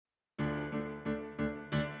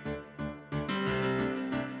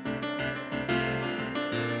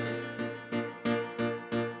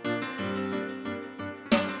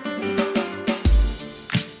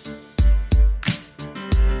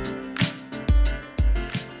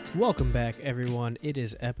Welcome back, everyone. It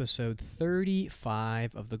is episode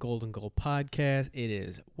 35 of the Golden Goal podcast. It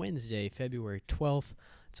is Wednesday, February 12th.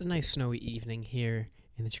 It's a nice snowy evening here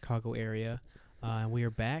in the Chicago area. And we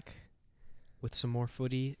are back with some more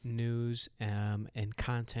footy news and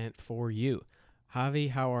content for you. Javi,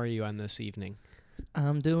 how are you on this evening?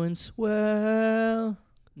 I'm doing swell.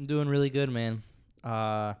 I'm doing really good, man.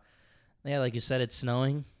 Yeah, like you said, it's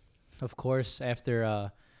snowing. Of course,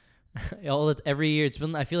 after every year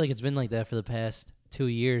I feel like it's been like that for the past 2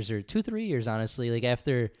 years or 3 years, honestly. Like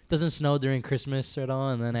after it doesn't snow during Christmas at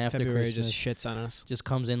all, and then after February Christmas just shits on us. just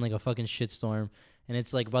comes in like a fucking shitstorm, and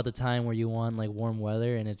it's like about the time where you want like warm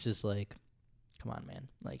weather, and it's just like, come on, man.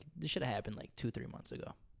 Like this should have happened like 2-3 months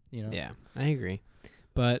ago. You know? Yeah, I agree.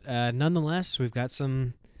 But nonetheless, we've got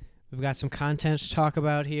some content to talk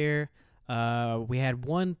about here. We had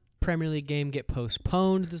one Premier League game get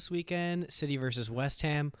postponed this weekend, City versus West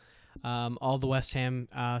Ham. All the West Ham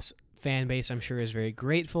fan base, I'm sure, is very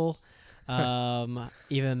grateful,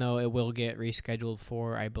 even though it will get rescheduled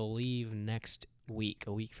for, I believe, next week,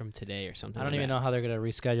 a week from today or something. I don't even know how they're gonna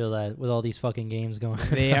reschedule that with all these fucking games going.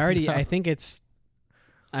 They already. I think it's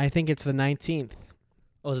the 19th.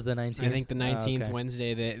 Oh, is it the 19th? I think the 19th okay.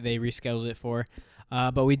 Wednesday they rescheduled it for.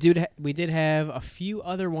 But we did have a few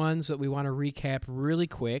other ones that we want to recap really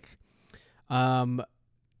quick.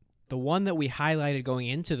 The one that we highlighted going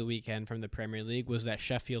into the weekend from the Premier League was that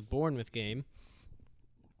Sheffield-Bournemouth game.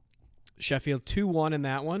 Sheffield 2-1 in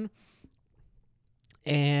that one.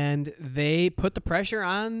 And they put the pressure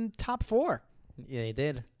on top four. Yeah, they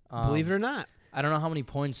did. Believe it or not. I don't know how many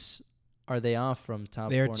points are they off from top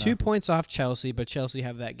They are four 2 now. points off Chelsea, but Chelsea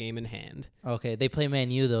have that game in hand. Okay, they play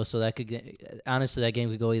Man U though, so that could honestly that game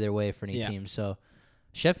could go either way for any team. So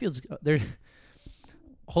Sheffield's they're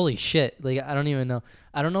holy shit. Like I don't even know.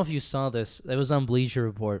 I don't know if you saw this. It was on Bleacher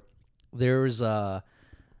Report. There was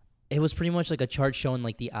it was pretty much like a chart showing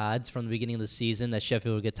like the odds from the beginning of the season that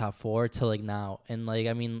Sheffield would get top four to like now. And like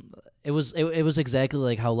I mean, it was exactly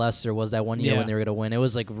like how Leicester was that one year when they were gonna win. It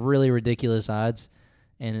was like really ridiculous odds.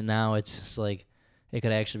 And now it's just like it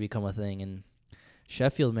could actually become a thing. And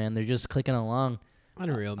Sheffield, man, they're just clicking along.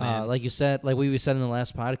 Unreal, man. Like you said, like we said in the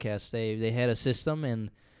last podcast, they had a system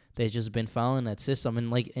and they've just been following that system.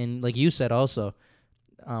 And like you said also,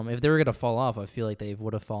 if they were gonna fall off, I feel like they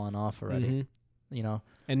would have fallen off already. Mm-hmm. You know.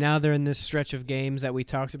 And now they're in this stretch of games that we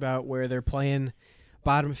talked about where they're playing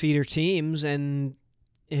bottom feeder teams, and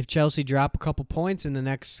if Chelsea drop a couple points in the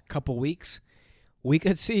next couple weeks, we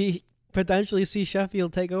could potentially see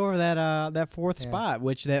Sheffield take over that fourth spot,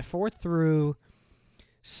 which that 4th through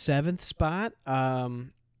 7th spot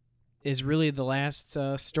is really the last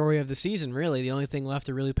story of the season, really. The only thing left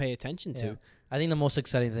to really pay attention to. I think the most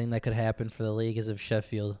exciting thing that could happen for the league is if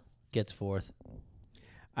Sheffield gets 4th.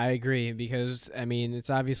 I agree because, I mean, it's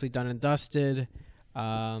obviously done and dusted.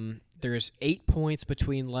 There's 8 points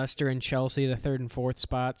between Leicester and Chelsea, the 3rd and 4th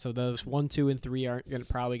spot, so those 1, 2, and 3 aren't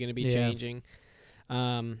probably going to be changing.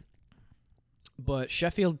 But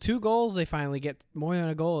Sheffield, 2 goals. They finally get more than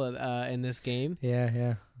a goal in this game.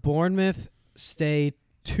 Yeah. Bournemouth stay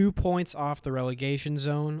 2 points off the relegation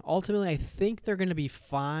zone. Ultimately, I think they're going to be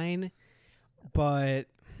fine, but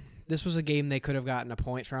this was a game they could have gotten a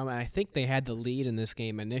point from, and I think they had the lead in this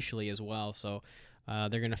game initially as well, so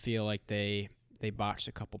they're going to feel like they botched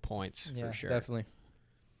a couple points for sure. Definitely.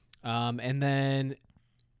 And then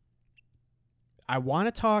I want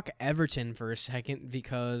to talk Everton for a second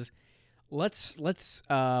because let's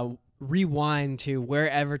rewind to where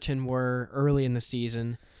Everton were early in the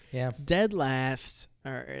season. Yeah. Dead last,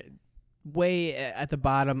 or way at the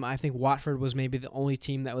bottom. I think Watford was maybe the only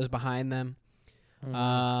team that was behind them.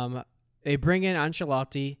 Mm-hmm. They bring in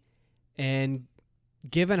Ancelotti, and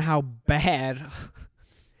given how bad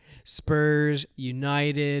Spurs,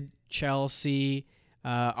 United, Chelsea,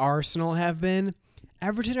 Arsenal have been,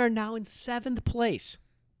 Everton are now in 7th place.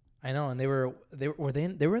 I know, and they were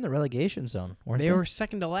in the relegation zone, weren't they? They were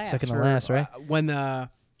second to last. Second to last, right?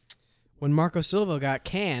 When Marco Silva got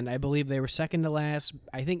canned, I believe they were second to last.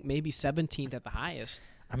 I think maybe 17th at the highest.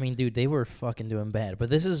 I mean, dude, they were fucking doing bad.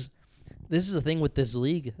 But this is the thing with this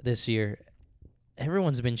league this year.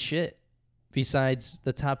 Everyone's been shit. Besides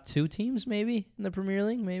the top 2 teams, maybe in the Premier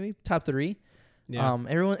League, maybe top 3. Yeah.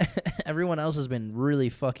 Everyone else has been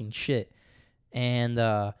really fucking shit. And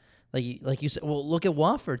like you said, well, look at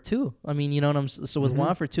Watford too. I mean, you know what I'm. So with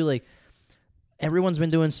Watford too, like everyone's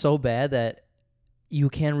been doing so bad that you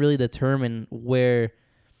can't really determine where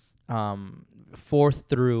 4th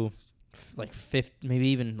through like 5th, maybe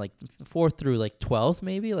even like 4th through like 12th,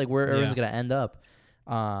 maybe like where everyone's gonna end up.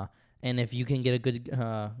 And if you can get a good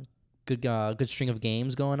good string of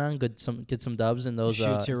games going on. Get some dubs in those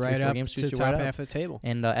shoots you right 3-4 up games. to the top half of the table.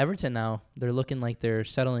 And Everton now, they're looking like they're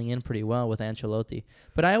settling in pretty well with Ancelotti.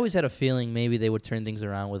 But I always had a feeling maybe they would turn things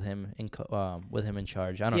around with him in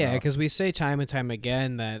charge. I don't know. Yeah, because we say time and time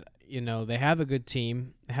again that they have a good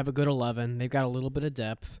team, they have a good 11, they've got a little bit of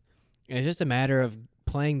depth. And it's just a matter of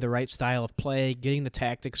playing the right style of play, getting the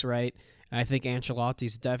tactics right. And I think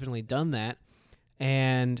Ancelotti's definitely done that.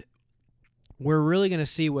 And we're really going to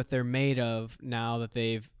see what they're made of now that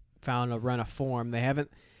they've found a run of form. They haven't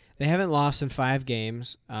lost in 5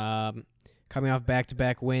 games, coming off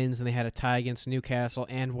back-to-back wins, and they had a tie against Newcastle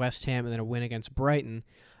and West Ham, and then a win against Brighton.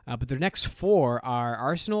 But their next 4 are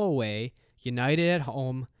Arsenal away, United at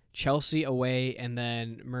home, Chelsea away, and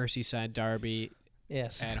then Merseyside derby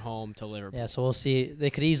at home to Liverpool. Yeah, so we'll see.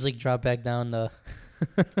 They could easily drop back down to...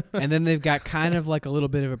 And then they've got kind of like a little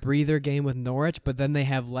bit of a breather game with Norwich, but then they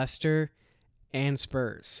have Leicester and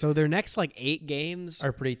Spurs. So their next 8 games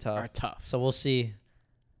are pretty tough. So we'll see.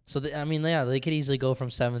 So they could easily go from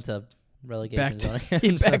 7th to relegation zone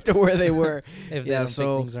again. Back to where they were. If they don't pick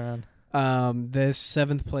things around. This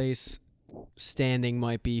 7th place standing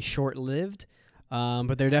might be short-lived,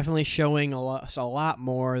 but they're definitely showing a lot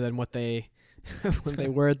more than what they when they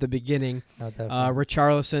were at the beginning.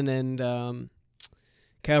 Richarlison and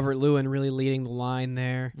Calvert-Lewin really leading the line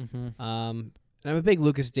there. Mm-hmm. And I'm a big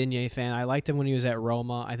Lucas Digne fan. I liked him when he was at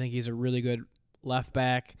Roma. I think he's a really good left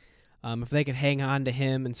back. If they could hang on to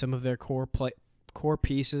him and some of their core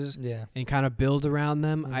pieces and kind of build around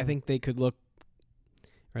them, I think they could look,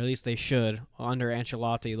 or at least they should, under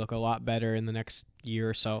Ancelotti, look a lot better in the next year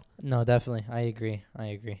or so. No, definitely. I agree.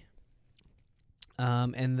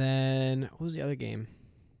 And then, what was the other game?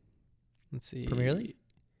 Let's see.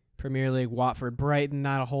 Premier League, Watford, Brighton.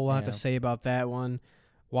 Not a whole lot to say about that one.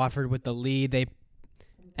 Watford with the lead. They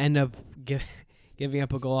end up giving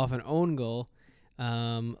up a goal off an own goal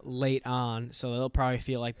late on, so they'll probably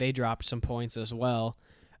feel like they dropped some points as well.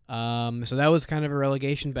 So that was kind of a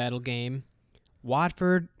relegation battle game.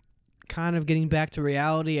 Watford kind of getting back to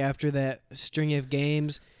reality after that string of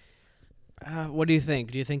games. What do you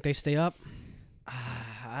think? Do you think they stay up?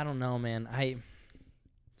 I don't know, man.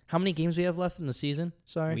 How many games we have left in the season?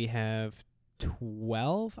 Sorry, we have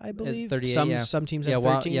 12, I believe. 38. Some teams have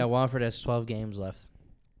 13. Watford has 12 games left.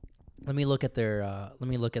 Let me look at their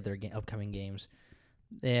upcoming games.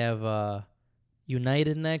 They have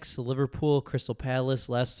United next, Liverpool, Crystal Palace,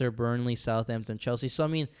 Leicester, Burnley, Southampton, Chelsea.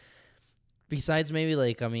 So besides maybe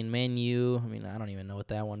Man U. I don't even know what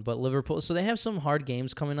that one, but Liverpool. So they have some hard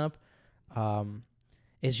games coming up.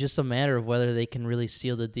 It's just a matter of whether they can really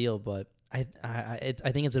seal the deal. But I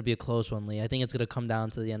think it's gonna be a close one, Lee. I think it's gonna come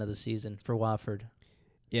down to the end of the season for Watford.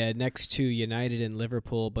 Yeah, next to United and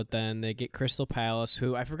Liverpool, but then they get Crystal Palace,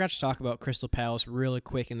 who I forgot to talk about Crystal Palace really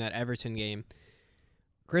quick in that Everton game.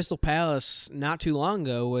 Crystal Palace, not too long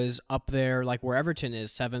ago, was up there like where Everton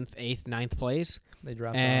is, 7th, 8th, 9th place. They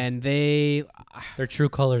dropped and off. Their true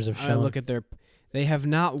colors have shown. Look at they have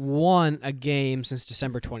not won a game since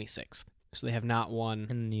December 26th. So they have not won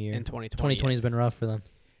in the year. In 2020. 2020 has been rough for them.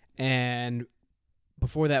 And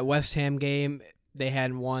before that West Ham game, they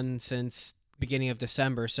hadn't won since beginning of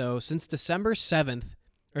December. So since December 7th,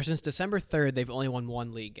 or since December 3rd, they've only won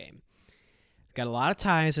 1 league game. Got a lot of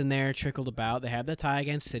ties in there trickled about. They have the tie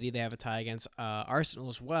against City. They have a tie against Arsenal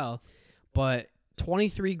as well. But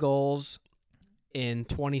 23 goals in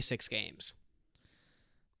 26 games.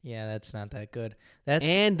 Yeah, that's not that good.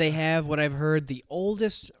 And they have what I've heard the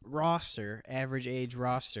oldest average age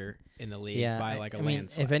roster in the league by a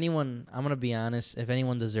landslide. If anyone, I'm gonna be honest, if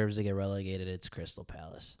anyone deserves to get relegated, it's Crystal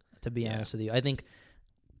Palace. To be honest with you, I think.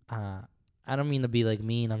 I don't mean to be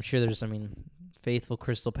mean. I'm sure there's faithful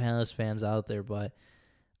Crystal Palace fans out there, but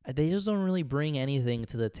they just don't really bring anything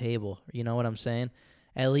to the table. You know what I'm saying?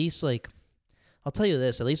 At least I'll tell you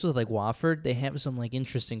this, at least with Watford, they have some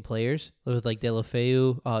interesting players with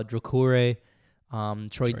Deulofeu, Doucouré,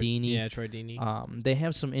 Troy Deeney. Yeah, Troy Deeney. They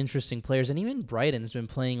have some interesting players, and even Brighton has been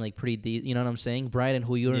playing pretty deep. You know what I'm saying? Brighton,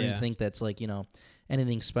 who you don't even think that's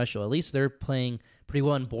anything special. At least they're playing pretty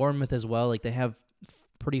well in Bournemouth as well. They have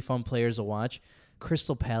pretty fun players to watch.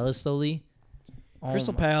 Crystal Palace, though, Lee.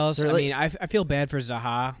 Crystal Palace. I feel bad for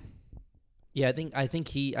Zaha. Yeah, I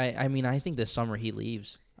think this summer he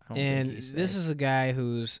leaves. And this is a guy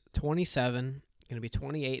who's 27, going to be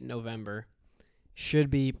 28 in November, should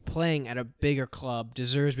be playing at a bigger club,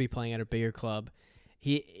 deserves to be playing at a bigger club.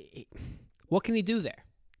 What can he do there?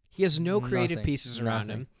 He has no creative pieces around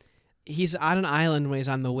him. He's on an island when he's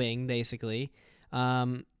on the wing, basically.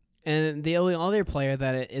 And the only other player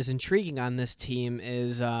that is intriguing on this team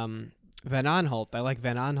is Van Aanholt. I like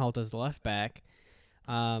Van Aanholt as the left back.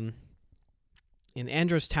 And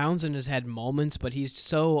Andros Townsend has had moments, but he's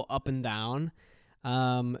so up and down.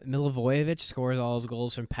 Milivojevic scores all his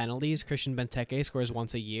goals from penalties. Christian Benteke scores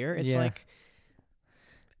once a year. It's like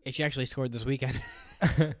she actually scored this weekend.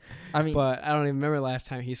 I mean, but I don't even remember last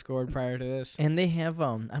time he scored prior to this. And they have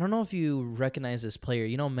I don't know if you recognize this player.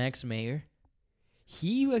 You know Max Meyer?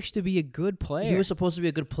 He used to be a good player. He was supposed to be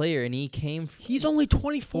a good player, and he came. He's only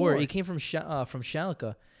 24. He came from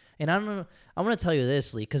Schalke, and I don't know. I want to tell you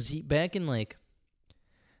this, Lee, because he back in like.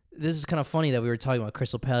 This is kind of funny that we were talking about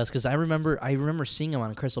Crystal Palace because I remember seeing him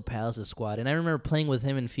on Crystal Palace's squad, and I remember playing with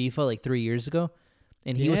him in FIFA like 3 years ago,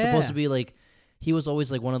 and he was supposed to be like. He was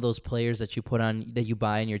always like one of those players that you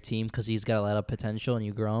buy in your team because he's got a lot of potential and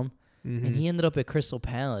you grow him. Mm-hmm. And he ended up at Crystal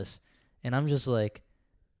Palace, and I'm just like,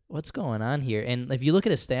 what's going on here? And if you look at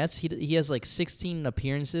his stats, he has like 16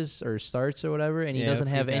 appearances or starts or whatever, and he doesn't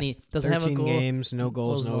have a goal. Games, no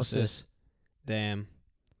goals, no assists. Damn,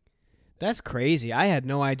 that's crazy. I had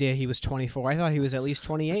no idea he was 24. I thought he was at least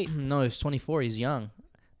 28. No, he's 24. He's young.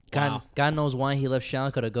 Wow. God knows why he left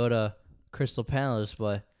Schalke to go to Crystal Palace,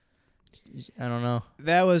 but. I don't know.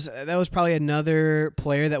 That was probably another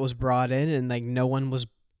player that was brought in, and like no one was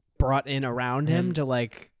brought in around him to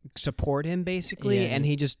like support him basically, and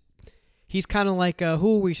he's kind of like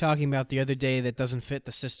who were we talking about the other day that doesn't fit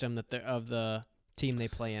the system of the team they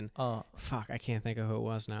play in? Oh fuck, I can't think of who it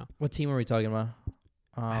was now. What team are we talking about?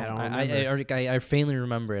 I don't remember. I faintly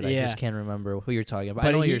remember it. Yeah. I just can't remember who you're talking about. But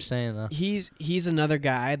I know what you're saying, though. He's another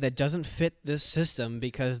guy that doesn't fit this system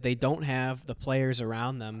because they don't have the players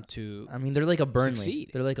around them to. I mean, they're like a Burnley. Succeed.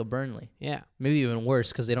 They're like a Burnley. Yeah, maybe even worse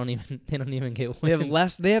because they don't even get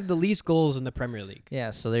wins. They have the least goals in the Premier League.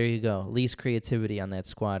 Yeah, so there you go. Least creativity on that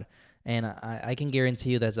squad, and I can guarantee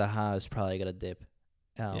you that Zaha is probably gonna dip.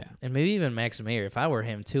 And maybe even Max Meyer. If I were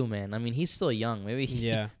him too, man. I mean, he's still young. Maybe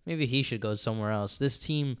he should go somewhere else. This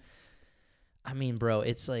team. I mean, bro,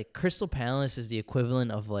 it's like Crystal Palace is the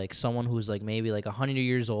equivalent of like someone who's like maybe like 100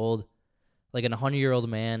 years old, like an 100-year-old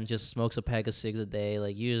man just smokes a pack of cigs a day.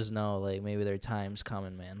 Like you just know, like maybe their time's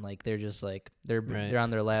coming, man. Like they're just like they're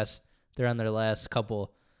on their last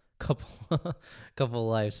couple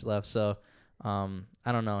lives left. So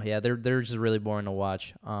I don't know. Yeah, they're just really boring to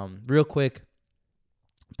watch. Real quick,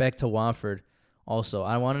 back to Watford. Also,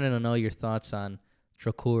 I wanted to know your thoughts on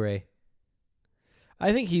Doucouré.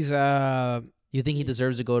 I think he's You think he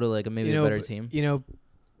deserves to go to like a better team? You know,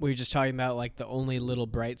 we were just talking about like the only little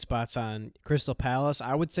bright spots on Crystal Palace.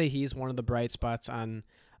 I would say he's one of the bright spots on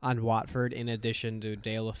Watford in addition to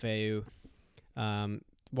De La Feu.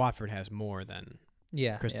 Watford has more than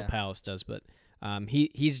Crystal Palace does, but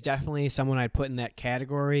he's definitely someone I'd put in that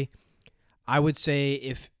category. I would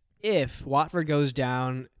say if Watford goes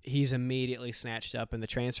down, he's immediately snatched up in the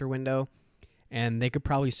transfer window. And they could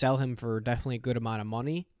probably sell him for definitely a good amount of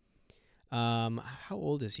money. How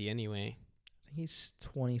old is he anyway? I think he's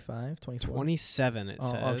 25, 24. 27, it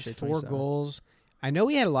says. Actually 4 goals. I know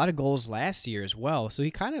he had a lot of goals last year as well, so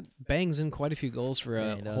he kind of bangs in quite a few goals for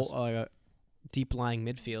a deep-lying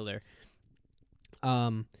midfielder.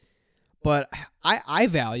 But I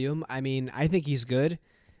value him. I mean, I think he's good.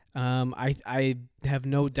 I have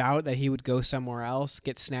no doubt that he would go somewhere else,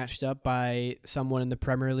 get snatched up by someone in the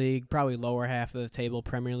Premier League, probably lower half of the table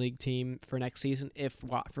Premier League team for next season if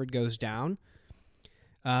Watford goes down.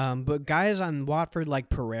 But guys on Watford like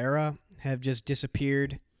Pereira have just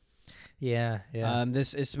disappeared. Yeah.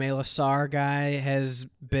 This Ismail Assar guy has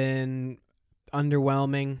been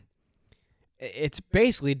underwhelming. It's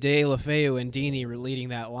basically De La Feu and Dini leading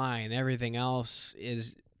that line. Everyone else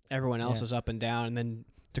is up and down, and then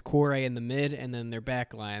Doucouré in the mid, and then their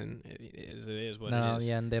back line is what it is.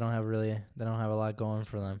 Yeah, and they don't have a lot going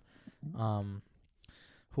for them.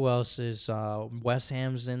 Who else is West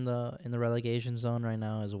Ham's in the relegation zone right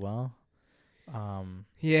now as well?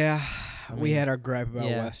 We had our gripe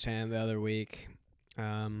about West Ham the other week.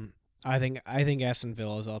 I think Aston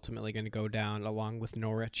Villa is ultimately going to go down along with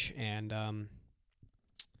Norwich and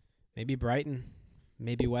maybe Brighton,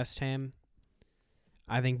 maybe West Ham.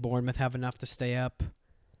 I think Bournemouth have enough to stay up.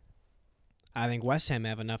 I think West Ham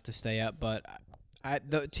have enough to stay up, but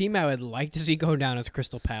the team I would like to see go down is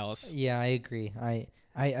Crystal Palace. Yeah, I agree.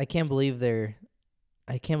 I can't believe they're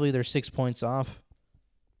 6 points off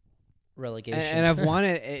relegation. And I've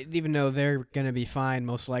wanted, even though they're going to be fine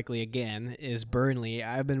most likely again, is Burnley.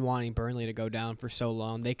 I've been wanting Burnley to go down for so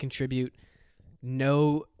long. They contribute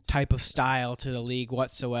no type of style to the league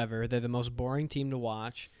whatsoever. They're the most boring team to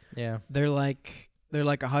watch. Yeah. They're like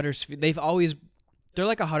a Huddersfield. They're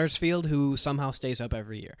like a Huddersfield who somehow stays up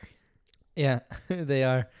every year. Yeah, they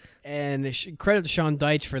are. And credit to Sean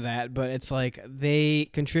Dyche for that, but it's like they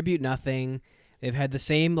contribute nothing. They've had the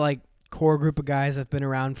same like core group of guys that's been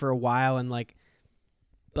around for a while, and like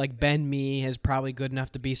Ben Mee is probably good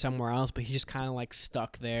enough to be somewhere else, but he's just kind of like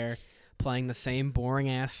stuck there, playing the same boring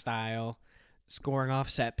ass style, scoring off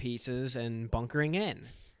set pieces and bunkering in.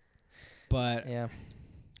 But Yeah.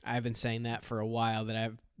 I've been saying that for a while, that I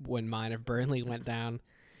wouldn't mind if Burnley went down.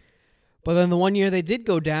 But then the one year they did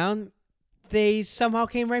go down, they somehow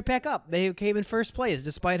came right back up. They came in first place,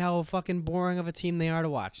 despite how fucking boring of a team they are to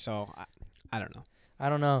watch. So I don't know. I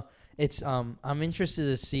don't know. It's I'm interested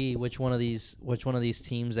to see which one of these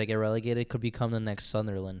teams that get relegated could become the next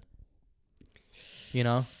Sunderland. You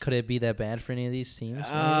know, could it be that bad for any of these teams?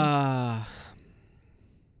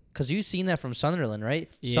 Because you've seen that from Sunderland, right?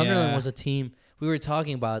 Yeah. Sunderland was a team we were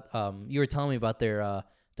talking about. You were telling me about their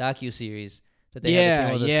docu-series that they had to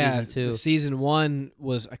come with season 2. The season 1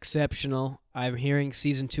 was exceptional. I'm hearing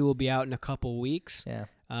season 2 will be out in a couple weeks. Yeah.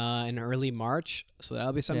 In early March, so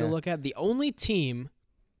that'll be something Yeah. to look at. The only team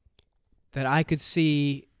that I could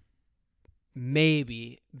see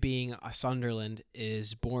maybe being a Sunderland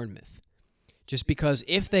is Bournemouth. Just because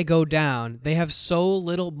if they go down, they have so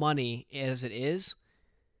little money as it is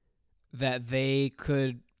that they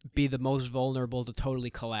could be the most vulnerable to totally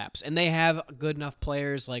collapse. And they have good enough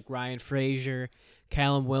players like Ryan Fraser,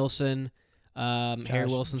 Callum Wilson. Harry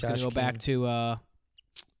Wilson's going to go back to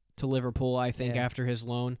Liverpool, I think, after his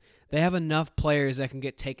loan. They have enough players that can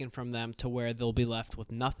get taken from them to where they'll be left with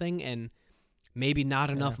nothing and maybe not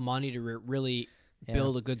enough money to really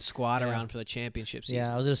build a good squad around for the championship season.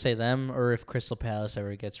 Yeah, I was going to say them, or if Crystal Palace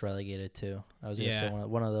ever gets relegated too. I was going to say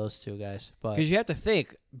one of those two guys. Because you have to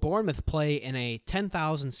think, Bournemouth play in a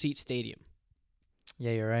 10,000-seat stadium.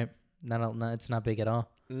 Yeah, you're right. It's not big at all.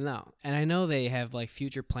 No, and I know they have like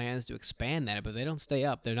future plans to expand that, but if they don't stay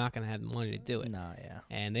up, they're not going to have the money to do it. No, yeah.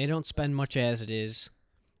 And they don't spend much as it is.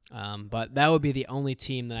 But that would be the only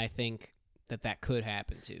team that I think that could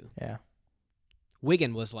happen to. Yeah.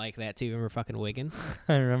 Wigan was like that too. Remember fucking Wigan?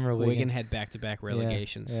 I remember Wigan. Wigan had back-to-back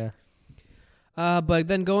relegations. Yeah. But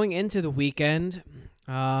then going into the weekend,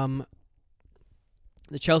 the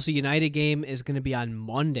Chelsea United game is going to be on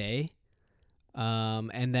Monday.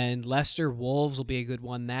 And then Leicester Wolves will be a good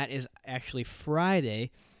one. That is actually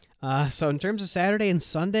Friday. So in terms of Saturday and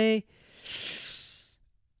Sunday,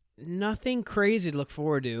 nothing crazy to look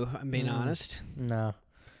forward to, I'm being honest. No.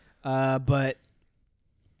 But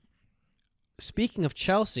speaking of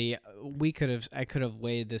Chelsea, I could have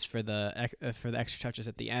waited this for the extra touches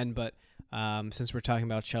at the end, but since we're talking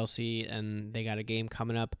about Chelsea and they got a game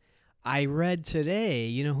coming up, I read today,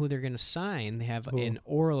 you know who they're going to sign? They have an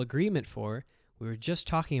oral agreement for. We were just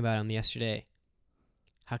talking about him yesterday.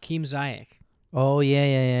 Hakeem Ziyech. Oh,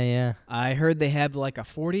 yeah. I heard they have like a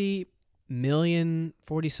 40-some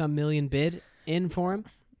million bid in for him.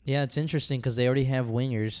 Yeah, it's interesting because they already have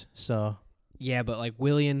wingers, so... Yeah, but like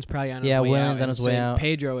Williams probably on his way out. Yeah, Williams on his way out.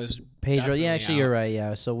 Pedro, yeah, actually you're right,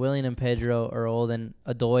 yeah. So Willian and Pedro are old, and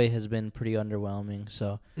Odoi has been pretty underwhelming,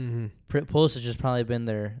 so... Pulisic has probably been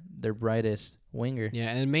their brightest winger. Yeah,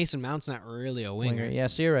 and Mason Mount's not really a winger. Yeah,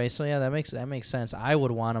 so you're right. So yeah, that makes sense. I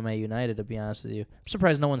would want him at United, to be honest with you. I'm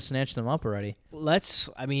surprised no one snatched them up already. Let's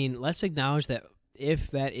acknowledge that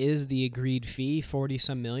if that is the agreed fee,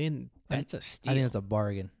 40-some million, that's a steal. I think that's a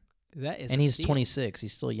bargain. That is, and he's steal. 26.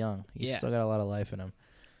 He's still young. He's still got a lot of life in him.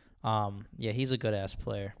 Yeah, he's a good ass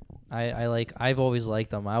player. I've always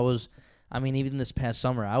liked him. Even this past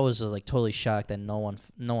summer, I was like totally shocked that no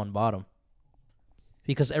one bought him.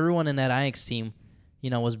 Because everyone in that Ajax team,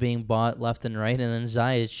 was being bought left and right, and then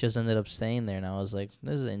Ziyech just ended up staying there. And I was like,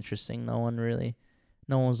 this is interesting. No one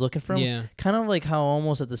was looking for him. Yeah. Kind of like how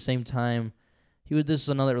almost at the same time, this is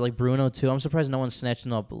another, like Bruno too. I'm surprised no one snatched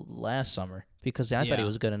him up last summer because I thought he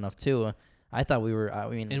was good enough too. I thought we were,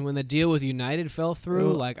 and when the deal with United fell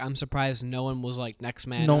through, I'm surprised no one was like next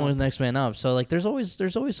man up. No one was next man up. So like there's always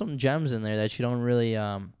some gems in there that you don't really,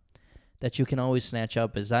 that you can always snatch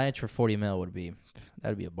up. As Ziyech for 40 mil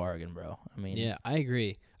that'd be a bargain, bro. Yeah, I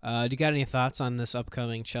agree. Do you got any thoughts on this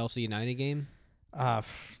upcoming Chelsea United game? I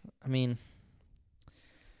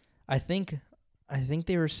think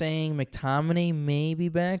they were saying McTominay may be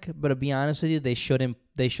back, but to be honest with you, they shouldn't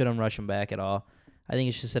rush him back at all. I think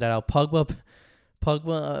you should sit it out. Pogba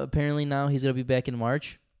apparently now he's gonna be back in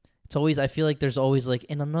March. I feel like there's always like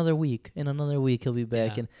in another week he'll be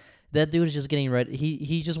back, and that dude is just getting ready.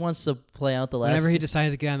 He just wants to play out the last. Whenever he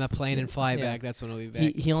decides to get on the plane and fly back, that's when he'll be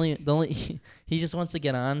back. He just wants to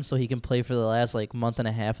get on so he can play for the last like month and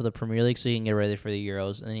a half of the Premier League, so he can get ready for the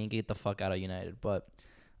Euros, and then he can get the fuck out of United. But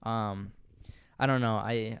I don't know.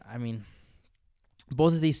 I mean,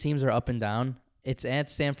 both of these teams are up and down. It's at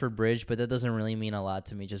Stamford Bridge, but that doesn't really mean a lot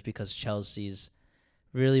to me just because Chelsea's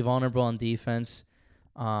really vulnerable on defense.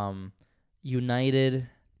 United,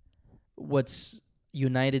 what's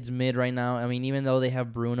United's mid right now? I mean, even though they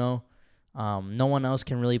have Bruno, no one else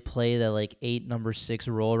can really play that like number 6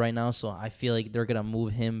 role right now. So I feel like they're gonna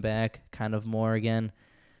move him back kind of more again.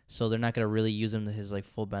 So they're not gonna really use him to his like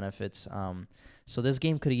full benefits. So this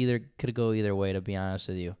game could go either way, to be honest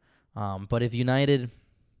with you. But if United,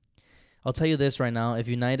 I'll tell you this right now: if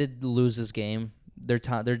United lose this game, their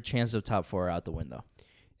chances of top 4 are out the window.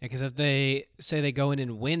 Yeah, because if they say they go in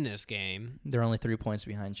and win this game, they're only 3 points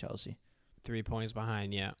behind Chelsea. 3 points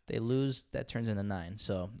behind, yeah. They lose, that turns into 9.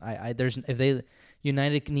 So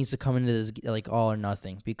United needs to come into this like all or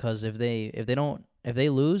nothing, because if they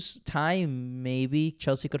lose, tie, maybe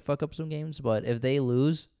Chelsea could fuck up some games, but if they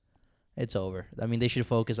lose, it's over. I mean, they should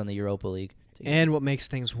focus on the Europa League. And what makes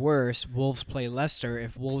things worse, Wolves play Leicester.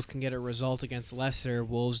 If Wolves can get a result against Leicester,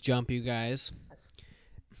 Wolves jump you guys.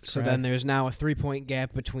 So Correct. then there's now a 3-point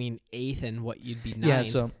gap between 8th and what you'd be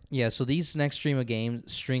 9th. So these next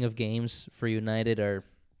string of games for United are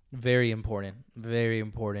very important, very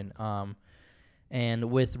important. And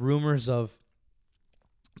with rumors of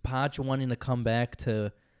Poch wanting to come back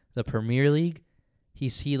to the Premier League,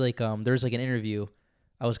 there's like an interview.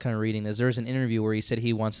 I was kind of reading this. There's an interview where he said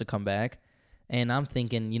he wants to come back, and I'm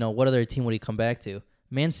thinking, what other team would he come back to?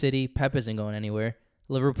 Man City, Pep isn't going anywhere.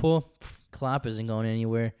 Liverpool, Klopp isn't going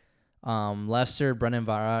anywhere. Leicester,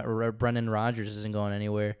 Brendan Rodgers isn't going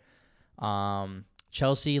anywhere.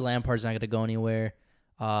 Chelsea, Lampard's not going to go anywhere.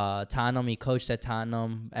 Tottenham, he coached at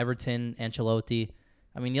Tottenham. Everton, Ancelotti.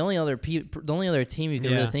 I mean, the only other team you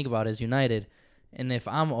can really think about is United. And if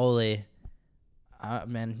I'm Ole,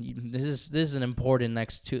 man, this is an important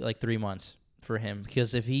next 3 months for him,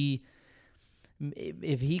 because if he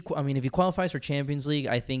qualifies for Champions League,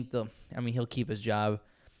 I think he'll keep his job.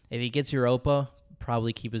 If he gets Europa,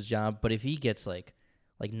 probably keep his job. But if he gets like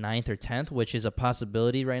 9th or 10th, which is a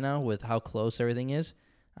possibility right now with how close everything is,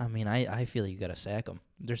 I mean, I feel like you got to sack him.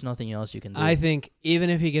 There's nothing else you can do. I think even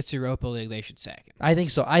if he gets Europa League, they should sack him. I think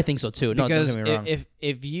so too. No, don't get me wrong.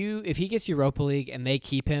 If he gets Europa League and they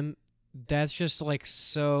keep him, that's just like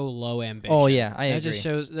so low ambition. Oh yeah, I agree.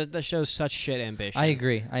 That shows such shit ambition. I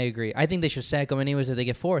agree. I think they should sack him anyways if they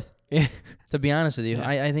get 4th. Yeah. To be honest with you, Yeah.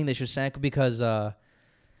 I think they should sack him because I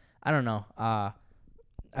don't know. I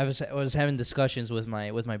was having discussions with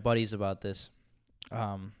my buddies about this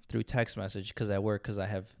through text message because I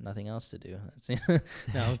have nothing else to do.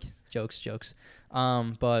 No, jokes.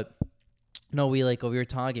 But no, we were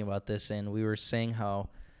talking about this, and we were saying how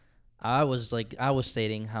I was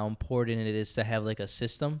stating how important it is to have like a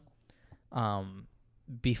system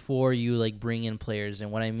before you like bring in players.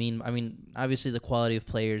 And what I mean obviously the quality of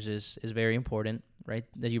players is very important, right,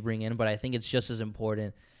 that you bring in, but I think it's just as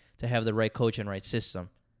important to have the right coach and right system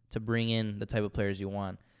to bring in the type of players you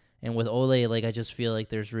want. And with Ole, like, I just feel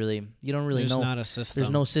like you don't really know. There's not a system.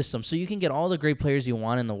 There's no system. So you can get all the great players you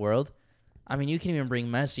want in the world. I mean, you can even bring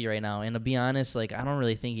Messi right now. And to be honest, like, I don't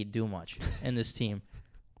really think he'd do much in this team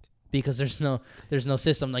because there's no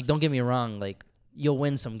system. Like, don't get me wrong. Like, you'll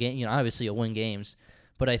win some games. Obviously you'll win games.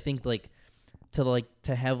 But I think,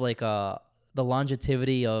 to have, the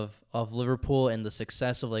longevity of Liverpool and the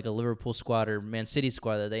success of, like, a Liverpool squad or Man City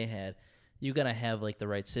squad that they had, you got to have, like, the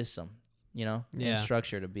right system. And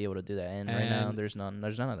structure to be able to do that. And right now, there's none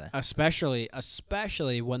of that.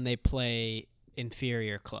 Especially when they play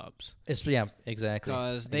inferior clubs. Exactly.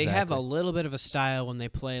 Because they have a little bit of a style when they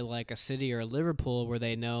play like a City or a Liverpool where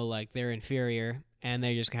they know like they're inferior and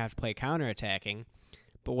they just have to play counterattacking.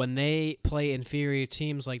 But when they play inferior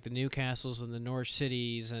teams like the Newcastles and the Norwich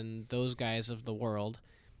Cities and those guys of the world,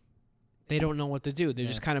 they don't know what to do. They're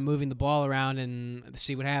just kind of moving the ball around and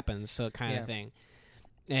see what happens, so kind of thing.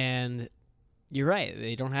 And you're right.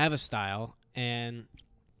 They don't have a style, and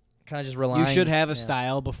kind of just relying. You should have a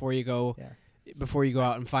style before you go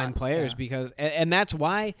out and find players because, and that's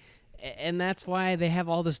why they have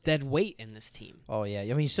all this dead weight in this team. Oh yeah, I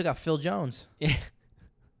mean you still got Phil Jones. Yeah,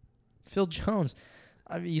 Phil Jones.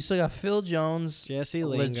 I mean you still got Phil Jones, Jesse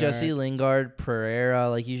Lingard, Pereira.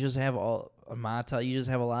 Like you just have Mata. You just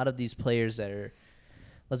have a lot of these players that are,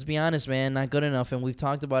 let's be honest, man, not good enough. And we've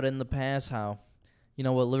talked about it in the past how.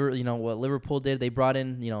 What Liverpool did, they brought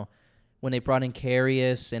in, when they brought in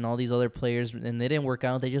Karius and all these other players and they didn't work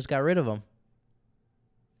out, they just got rid of them.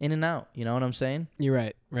 In and out, you know what I'm saying?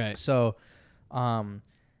 You're right. So,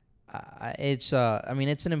 it's it's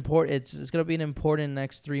going to be an important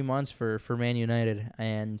next 3 months for Man United.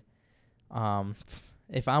 And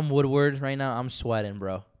if I'm Woodward right now, I'm sweating,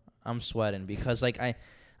 bro. I'm sweating because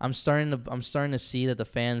I'm starting to see that the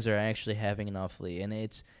fans are actually having enough, Lee.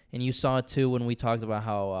 And you saw it too when we talked about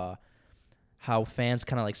how fans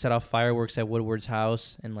kind of like set off fireworks at Woodward's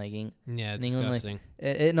house and like in England. Disgusting.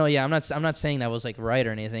 I'm not saying that was like right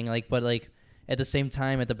or anything. Like, but like at the same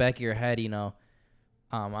time, at the back of your head, again,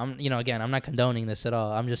 I'm not condoning this at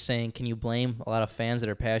all. I'm just saying, can you blame a lot of fans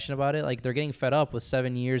that are passionate about it? Like they're getting fed up with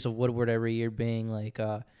 7 years of Woodward every year being like,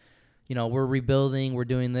 we're rebuilding, we're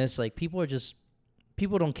doing this. Like people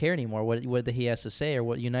don't care anymore what he has to say or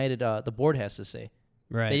what United the board has to say.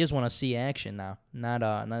 Right. They just want to see action now. Not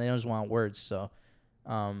they don't just want words. So,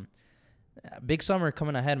 big summer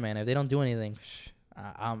coming ahead, man. If they don't do anything,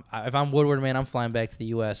 if I'm Woodward, man, I'm flying back to the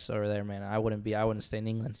U.S. over there, man. I wouldn't stay in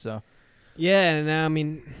England. So, yeah, and I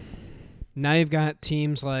mean, now you've got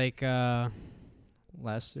teams like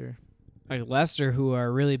Leicester, who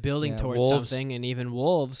are really building towards Wolves. something, and even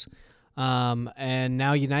Wolves. And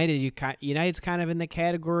now United's kind of in the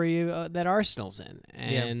category that Arsenal's in,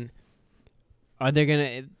 and are they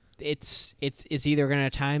gonna? It's either gonna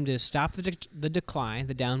time to stop the decline,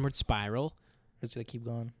 the downward spiral, it's gonna keep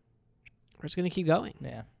going, or it's gonna keep going.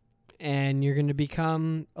 Yeah, and you're gonna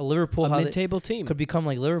become a Liverpool mid-table team. Could become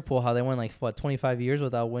like Liverpool, how they went 25 years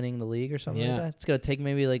without winning the league or something like that. It's gonna take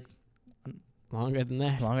maybe like longer than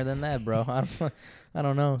that, bro. I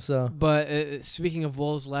don't know. So, but speaking of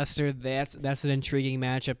Wolves, Leicester, that's an intriguing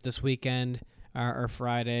matchup this weekend or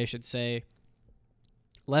Friday, I should say.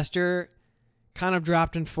 Leicester kind of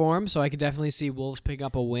dropped in form, so I could definitely see Wolves pick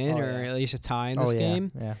up a win or at least a tie in this game.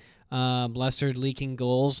 Yeah. Leicester leaking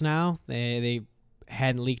goals now. They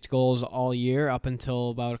hadn't leaked goals all year up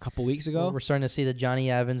until about a couple weeks ago. We're starting to see the Johnny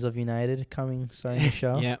Evans of United starting to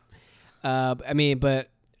show. Yeah. But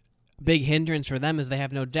big hindrance for them is they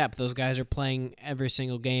have no depth. Those guys are playing every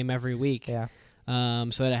single game every week. Yeah.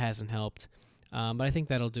 So that hasn't helped. But I think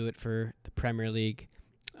that'll do it for the Premier League.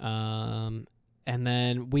 And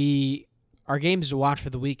then our games to watch for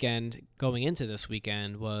the weekend going into this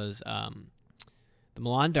weekend was the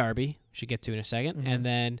Milan Derby, which we'll get to in a second. Mm-hmm. And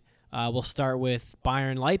then we'll start with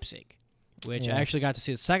Bayern Leipzig, which I actually got to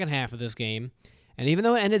see the second half of this game. And even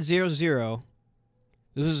though it ended 0-0,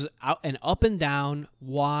 this was an up and down,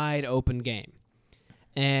 wide open game.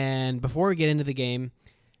 And before we get into the game,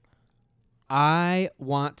 I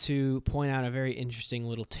want to point out a very interesting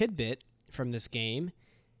little tidbit from this game.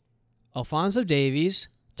 Alphonso Davies,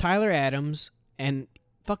 Tyler Adams, and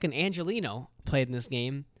fucking Angelino played in this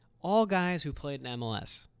game. All guys who played in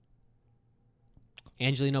MLS.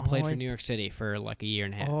 Angelino played for New York City for like a year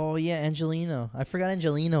and a half. Oh, yeah, Angelino. I forgot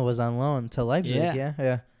Angelino was on loan to Leipzig.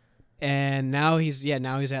 Yeah. And now he's on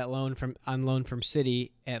loan from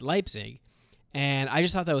City at Leipzig. And I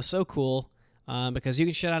just thought that was so cool because you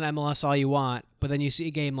can shit on MLS all you want, but then you see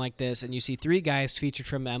a game like this and you see three guys featured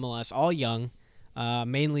from MLS, all young,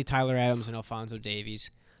 mainly Tyler Adams and Alphonso Davies,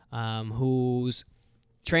 whose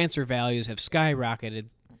transfer values have skyrocketed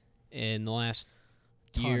in the last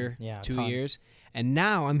year, 2 years. And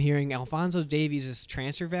now I'm hearing Alphonso Davies'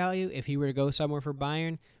 transfer value, if he were to go somewhere for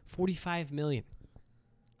Bayern, $45 million.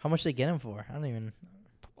 How much they get him for? I don't even.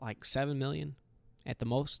 Like $7 million at the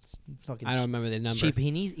most. Fucking I don't remember the number. Cheap. He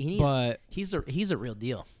needs. But he's a real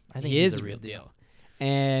deal. I think he's a real deal.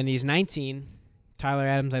 And he's 19. Tyler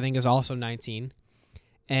Adams, I think, is also 19.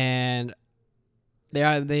 And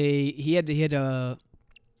Tyler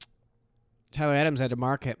Adams had to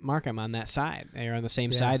mark him on that side. They were on the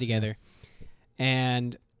same side together.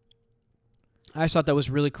 And I just thought that was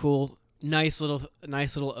really cool. Nice little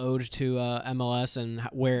ode to MLS and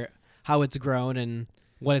how it's grown and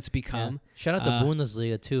what it's become. Yeah. Shout out to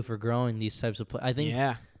Bundesliga too for growing these types of play. I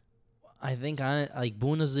think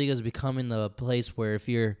Bundesliga is becoming the place where if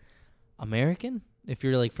you're American, if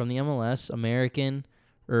you're like from the MLS, American,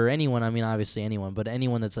 or anyone, I mean obviously anyone, but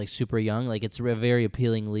anyone that's like super young, like it's a very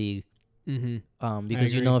appealing league. Mm-hmm.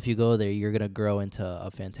 Because if you go there, you're gonna grow into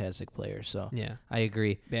a fantastic player. So yeah, I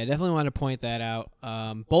agree. Yeah, I definitely want to point that out.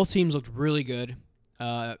 Both teams looked really good.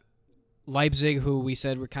 Leipzig, who we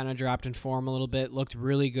said were kind of dropped in form a little bit, looked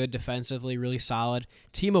really good defensively, really solid.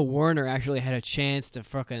 Timo Werner actually had a chance to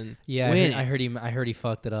fucking win. I heard he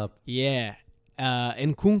fucked it up. Yeah,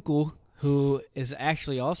 and Nkunku, who is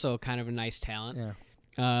actually also kind of a nice talent. Yeah.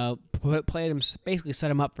 Played him, basically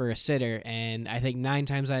set him up for a sitter, and I think 9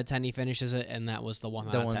 times out of 10 he finishes it, and that was the one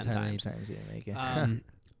out of 10 times. He didn't make it.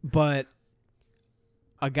 But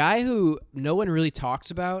a guy who no one really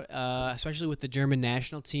talks about, especially with the German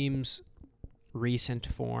national team's recent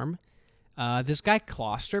form, this guy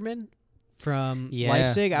Klosterman from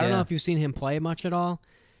Leipzig. I don't know if you've seen him play much at all.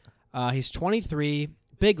 He's 23,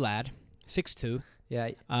 big lad, 6'2".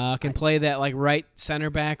 Yeah, can play that like right center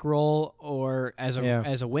back role or as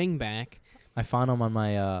a wing back. I found him on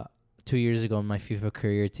my 2 years ago in my FIFA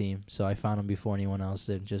career team, so I found him before anyone else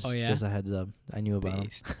did. Just a heads up. I knew about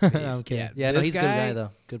Beast. him. I'm kidding. Yeah, no, he's a good guy though.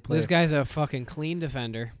 Good player. This guy's a fucking clean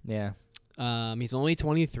defender. Yeah. He's only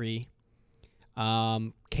 23.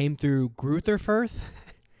 Came through Grutherfurth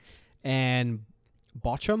and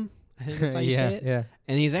Bochum. I think that's how you say it. Yeah.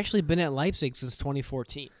 And he's actually been at Leipzig since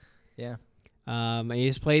 2014. Yeah.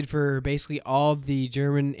 He's played for basically all of the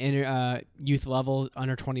German youth level,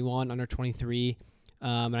 under 21, under 23.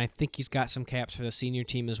 And I think he's got some caps for the senior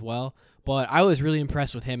team as well. But I was really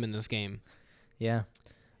impressed with him in this game. Yeah.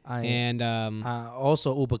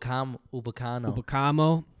 Also Upamecano.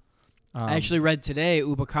 I actually read today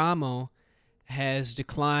Upamecano has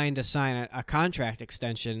declined to sign a contract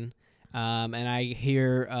extension. And I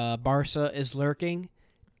hear Barca is lurking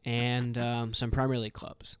and some Premier League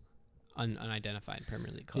clubs, unidentified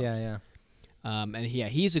Premier League clubs. Yeah.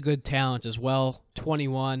 He's a good talent as well.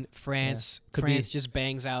 21, France. Yeah. France just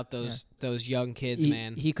bangs out those young kids,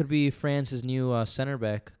 man. He could be France's new center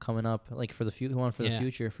back coming up, like for the the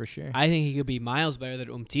future for sure. I think he could be miles better than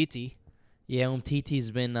Umtiti. Yeah,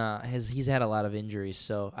 Umtiti's been he's had a lot of injuries,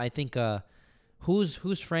 so I think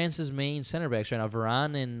who's France's main center backs right now?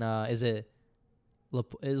 Varane and is it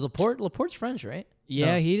Laporte? Laporte's French, right?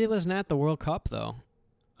 Yeah, No. he was not the World Cup though.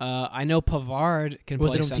 I know Pavard can play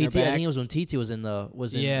center Umtiti? back. I think it was Umtiti was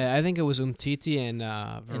in Yeah, I think it was Umtiti and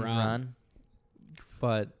Varane.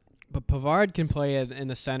 But Pavard can play in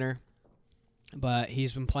the center, but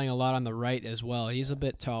he's been playing a lot on the right as well. He's a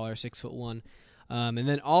bit taller, 6'1", and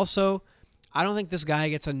then also, I don't think this guy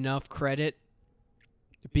gets enough credit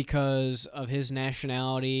because of his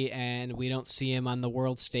nationality, and we don't see him on the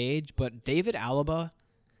world stage. But David Alaba,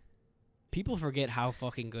 people forget how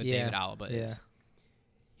fucking good David Alaba is.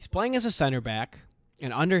 He's playing as a center back,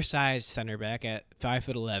 an undersized center back at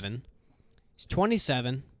 5'11". He's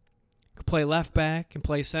 27. Can play left back, can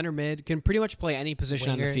play center mid, can pretty much play any position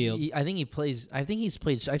on the field. I think he's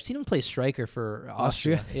played. I've seen him play striker for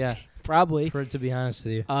Austria. Yeah, probably. To be honest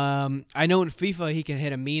with you, I know in FIFA he can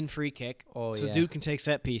hit a mean free kick. Dude can take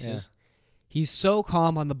set pieces. Yeah. He's so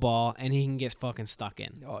calm on the ball, and he can get fucking stuck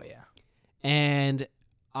in. Oh yeah. And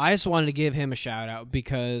I just wanted to give him a shout out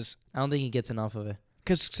because I don't think he gets enough of it.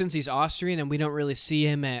 Because since he's Austrian and we don't really see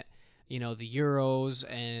him at the Euros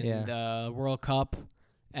and World Cup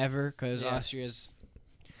ever, because Austria's,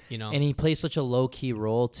 and he plays such a low key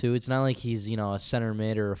role too. It's not like he's a center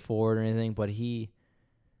mid or a forward or anything, but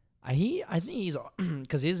I think he's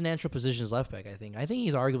because his natural position is left back. I think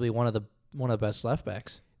he's arguably one of the best left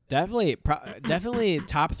backs. Definitely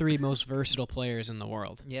top 3 most versatile players in the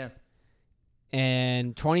world. Yeah,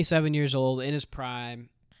 and 27 years old in his prime.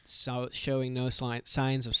 So showing no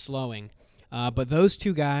signs of slowing. But those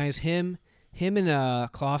two guys, him and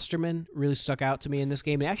Klosterman, really stuck out to me in this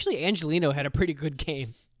game. And actually, Angelino had a pretty good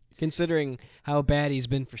game, considering how bad he's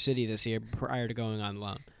been for City this year prior to going on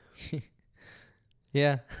loan.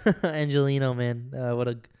 Yeah, Angelino, man, what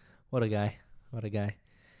a guy.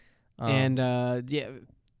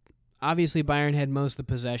 Obviously Bayern had most of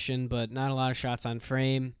the possession, but not a lot of shots on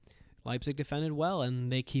frame. Leipzig defended well,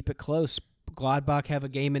 and they keep it close. Gladbach have a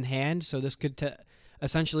game in hand, so this could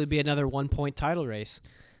essentially be another 1-point title race.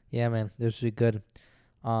 Yeah, man, this would be good.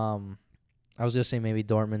 I was gonna say maybe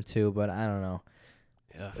Dortmund too, but I don't know.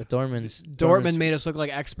 Yeah. Dortmund made us look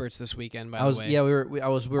like experts this weekend. By the way, yeah, we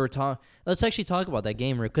were talking. Let's actually talk about that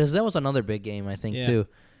game, Rick, because that was another big game, I think too.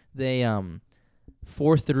 They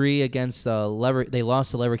 4-3 against They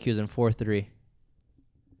lost to Leverkusen 4-3.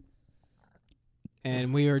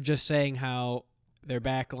 And we were just saying how their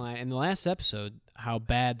back line, in the last episode, how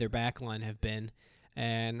bad their back line have been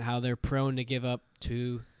and how they're prone to give up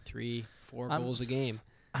 2, 3, 4 goals a game.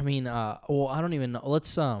 I mean, I don't even know.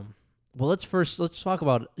 Let's talk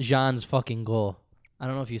about Jean's fucking goal. I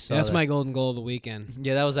don't know if you saw That's that. my golden goal of the weekend.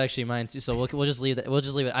 Yeah, that was actually mine too. So we'll just leave that. We'll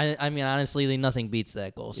just leave it. I mean, honestly, nothing beats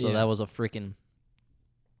that goal. So that was a freaking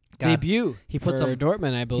debut. He put some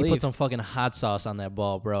Dortmund, I believe. He put some fucking hot sauce on that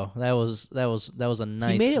ball, bro. That was a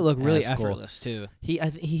nice. He made it look really goal. Effortless too. He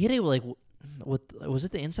hit it with was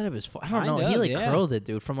it the inside of his foot? I don't know. He curled it,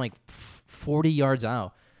 dude, from like 40 yards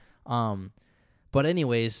out. But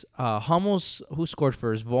anyways, Hummels, who scored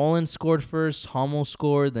first? Volland scored first. Hummels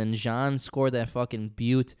scored. Then Jean scored that fucking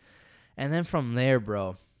beaut. And then from there,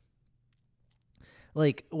 bro,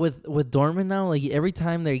 like with Dortmund now, like every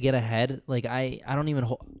time they get ahead, like I don't even.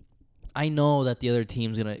 I know that the other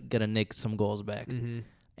team's gonna nick some goals back. Mm-hmm.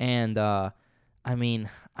 And I mean,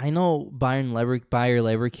 I know Bayer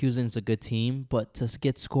Leverkusen's a good team, but to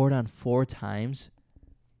get scored on 4 times,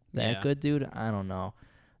 that good, dude, I don't know.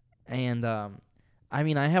 And I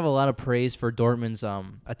mean, I have a lot of praise for Dortmund's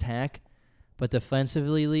attack, but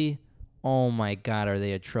defensively, Oh my God, are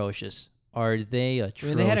they atrocious? Are they atrocious?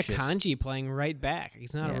 I mean, they had a Kanji playing right back.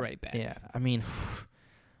 He's not a right back. Yeah, I mean,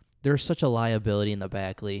 there's such a liability in the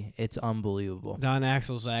back, Lee. It's unbelievable. Don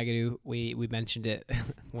Axel Zagadou, we mentioned it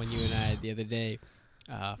when you and I the other day.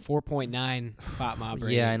 4.9 FOT mob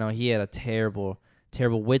rating. Yeah, I know. He had a terrible.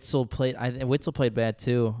 Witzel played. Witzel played bad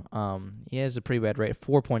too. He has a pretty bad rate.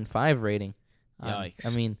 4.5 rating. Yikes.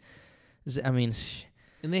 I mean,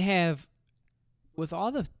 and they have, with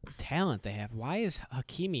all the talent they have, why is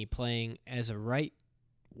Hakimi playing as a right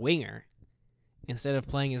winger instead of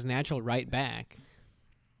playing as natural right back?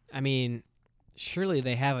 I mean, surely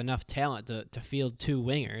they have enough talent to field two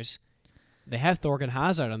wingers. They have Thorgan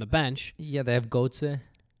Hazard on the bench. Yeah, they have Götze.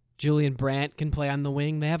 Julian Brandt can play on the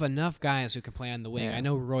wing. They have enough guys who can play on the wing. Yeah. I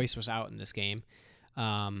know Royce was out in this game,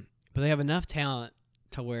 but they have enough talent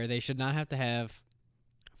to where they should not have to have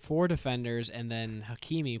 4 defenders and then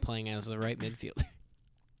Hakimi playing as the right midfielder.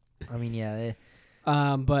 I mean, yeah.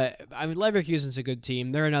 But I mean, Leverkusen's a good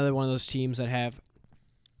team. They're another one of those teams that have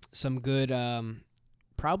some good,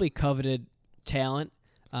 probably coveted talent.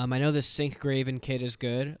 I know this Sinkgraven kid is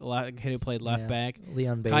good. A kid who played left back.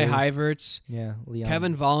 Leon Bailey. Kai Havertz. Yeah, Leon.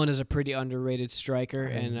 Kevin Volland is a pretty underrated striker,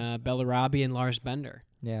 and Bellarabi and Lars Bender.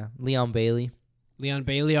 Yeah, Leon Bailey. Leon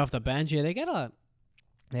Bailey off the bench. Yeah, they got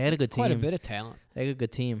They had a good team. quite a bit of talent. They had a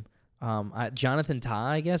good team. Jonathan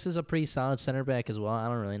Tah, I guess, is a pretty solid center back as well. I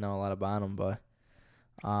don't really know a lot about him, but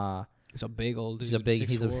he's a big old dude.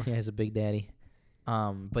 He's a big daddy.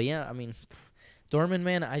 But yeah, I mean, Dortmund,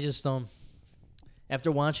 man, I just don't. After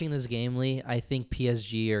watching this game, Lee, I think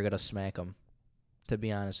PSG are gonna smack them. To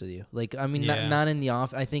be honest with you, like, I mean, not in the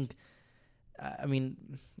off. I think, I mean,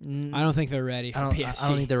 I don't think they're ready for PSG. I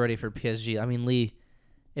don't think they're ready for PSG. I mean, Lee,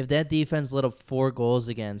 if that defense let up 4 goals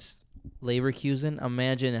against Leverkusen,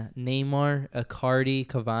 imagine Neymar, Icardi,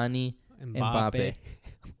 Cavani, Mbappe.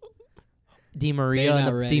 Di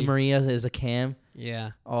Maria is a cam.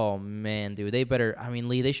 Yeah. Oh man, dude, they better. I mean,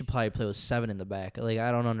 Lee, they should probably play with 7 in the back. Like,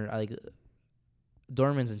 I don't like.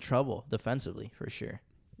 Dortmund's in trouble defensively for sure.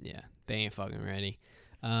 Yeah, they ain't fucking ready.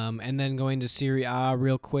 And then going to Serie A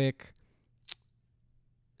real quick.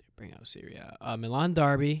 Bring out Serie A. Milan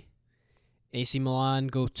derby. AC Milan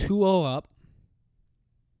go 2-0 up.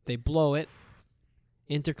 They blow it.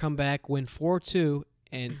 Inter come back, win 4-2,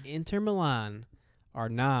 and Inter Milan are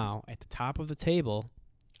now at the top of the table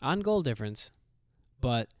on goal difference,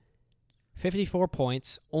 but 54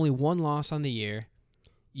 points, only 1 loss on the year.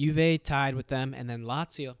 Juve tied with them, and then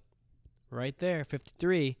Lazio right there,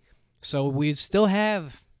 53. So we still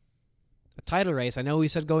have a title race. I know we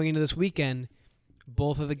said going into this weekend,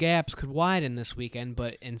 both of the gaps could widen this weekend,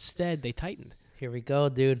 but instead they tightened. Here we go,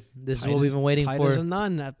 dude. This is what we've been waiting for. Tight as a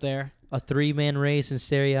nun up there. A 3-man race in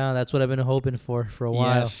Serie A. That's what I've been hoping for a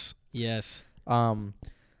while. Yes.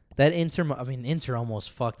 That Inter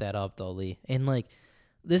almost fucked that up though, Lee. And like,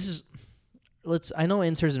 this is. I know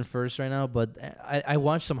Inter's in first right now, but I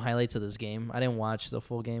watched some highlights of this game. I didn't watch the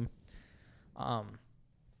full game. I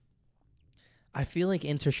feel like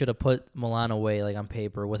Inter should have put Milan away, like, on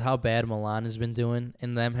paper, with how bad Milan has been doing,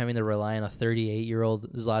 and them having to rely on a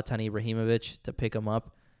 38-year-old Zlatan Ibrahimovic to pick them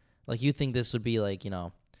up. Like, you think this would be like,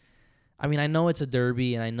 I mean, I know it's a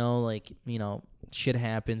derby, and I know, like, shit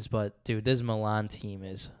happens, but dude, this Milan team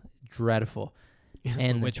is dreadful.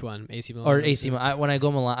 And which one? AC Milan? Or AC Milan. When I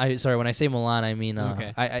go Milan, when I say Milan, I mean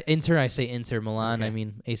okay. I say Inter Milan. Okay. I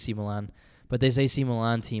mean AC Milan. But this AC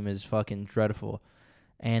Milan team is fucking dreadful.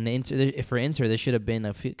 And for Inter, this should have been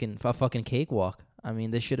a fucking cakewalk. I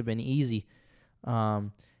mean, this should have been easy.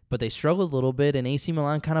 But they struggled a little bit, and AC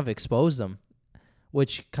Milan kind of exposed them,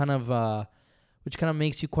 which kind of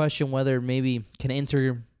makes you question whether maybe can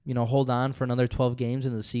Inter hold on for another 12 games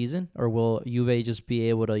in the season, or will Juve just be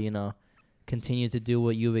able to continue to do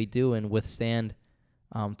what Juve do and withstand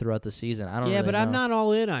throughout the season. I don't really know. But I'm not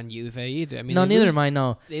all in on Juve either. I mean, no, neither am I.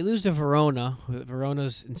 No, they lose to Verona.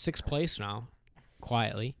 Verona's in 6th place now,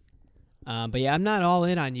 quietly. But yeah, I'm not all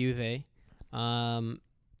in on Juve. I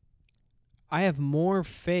have more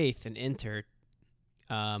faith in Inter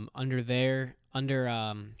under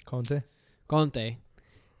Conte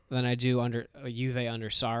than I do under Juve under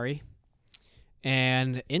Sarri.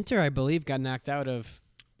 And Inter, I believe, got knocked out of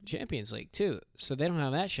Champions League too, so they don't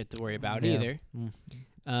have that shit to worry about either.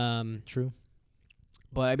 True.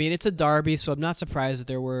 But I mean, it's a derby, so I'm not surprised that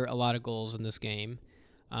there were a lot of goals in this game.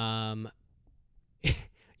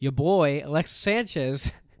 Your boy Alexis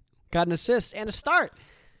Sanchez got an assist and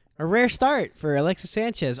a rare start for Alexis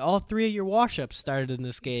Sanchez. All 3 of your wash-ups started in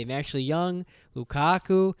this game. Ashley Young,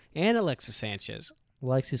 Lukaku, and Alexis Sanchez.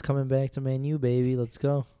 Alexis coming back to Man U, baby. Let's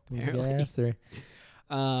go. Let's get after.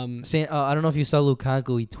 I don't know if you saw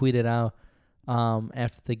Lukaku. He tweeted out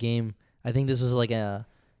after the game. I think this was like a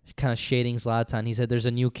kind of shading Zlatan. He said, "There's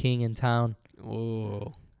a new king in town."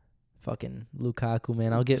 Oh, fucking Lukaku,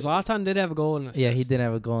 man. Zlatan did have a goal and assist. Yeah, he did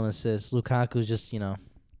have a goal and assist. Lukaku's just, he's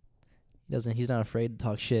not afraid to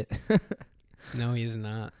talk shit. No, he is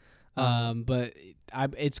not. But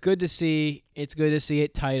it's good to see. It's good to see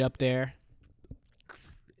it tight up there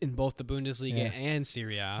in both the Bundesliga and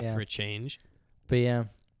Serie A for a change. But yeah,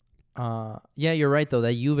 you're right though.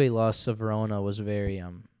 That Juve loss to Verona was very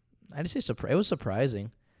I'd say it was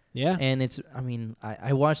surprising. Yeah, and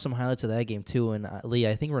I watched some highlights of that game too, and Lee,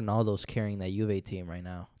 I think Ronaldo's carrying that Juve team right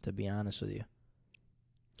now. To be honest with you.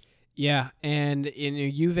 Yeah, and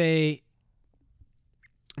in Juve, they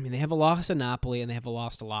have a loss to Napoli and they have a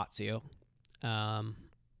loss to Lazio.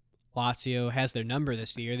 Lazio has their number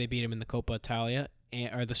this year. They beat them in the Coppa Italia,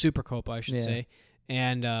 or the Supercoppa, I should say,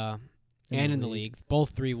 and in the league,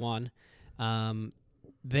 both 3-1.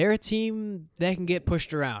 They're a team that can get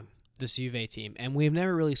pushed around, this Juve team, and we've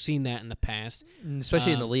never really seen that in the past.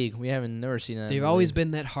 Especially in the league. We haven't never seen that. They've always been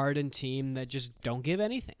that hardened team that just don't give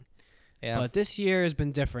anything. Yeah. But this year has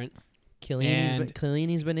been different.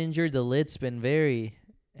 Chiellini's been injured. The Lit's been very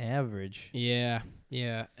average. Yeah.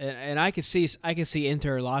 And I could see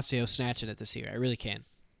Inter or Lazio snatching it this year. I really can.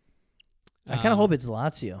 I kind of hope it's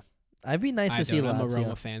Lazio. I'd be nice to see Lazio. I'm a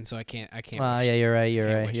Roma fan, so I can't. Yeah, you're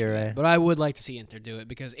right. But I would like to see Inter do it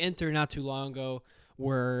because Inter not too long ago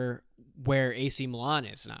were where AC Milan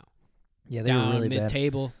is now. Yeah, they were really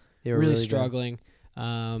mid-table. Bad. They were really struggling.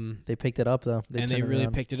 They picked it up though. They really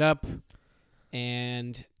picked it up,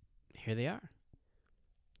 and here they are.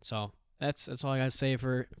 So that's all I got to say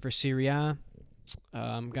for Serie A.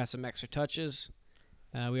 Got some extra touches.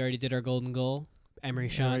 We already did our golden goal. Emery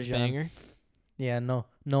Sean's banger. Yeah, no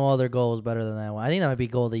other goal was better than that one. I think that might be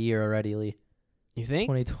goal of the year already, Lee. You think?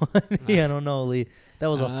 2020. I don't know, Lee. That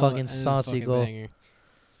was a fucking saucy goal. Banger.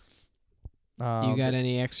 You got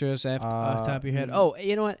any extras off the top of your head? Oh,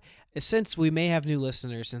 you know what? Since we may have new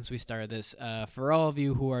listeners since we started this, for all of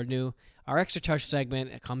you who are new, our Extra Touch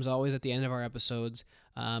segment, it comes always at the end of our episodes.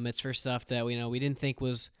 It's for stuff that we didn't think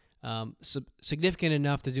was significant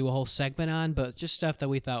enough to do a whole segment on, but just stuff that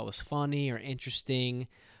we thought was funny or interesting,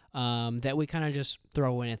 that we kind of just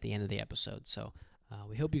throw in at the end of the episode. So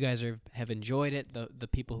we hope you guys have enjoyed it, the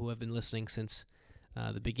people who have been listening since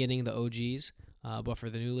the beginning, the OGs. But for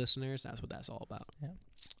the new listeners, that's what that's all about. Yeah.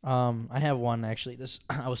 I have one, actually.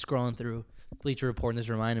 I was scrolling through Bleacher Report, and this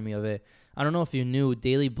reminded me of it. I don't know if you knew,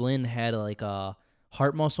 Daley Blind had like a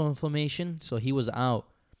heart muscle inflammation, so he was out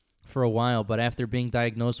for a while. But after being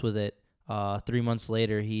diagnosed with it, 3 months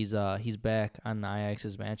later, he's back on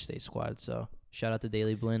Ajax's matchday squad. So shout out to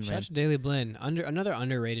Daley Blind, man. Shout out to Daley Blind, another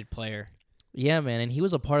underrated player. Yeah, man, and he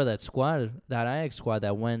was a part of that squad, that Ajax squad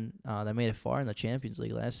that made it far in the Champions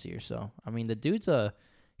League last year. So the dude's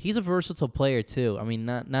he's a versatile player too.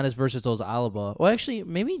 Not as versatile as Alaba. Well, actually,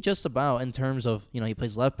 maybe just about in terms of he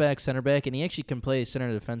plays left back, center back, and he actually can play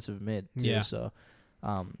center defensive mid too. Yeah. So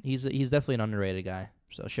he's definitely an underrated guy.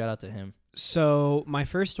 So shout out to him. So my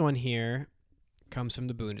first one here comes from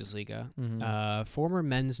the Bundesliga. Mm-hmm. Former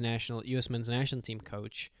U.S. men's national team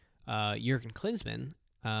coach Jurgen Klinsmann,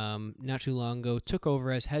 not too long ago, took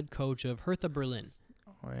over as head coach of Hertha Berlin.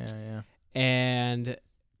 Oh, yeah. And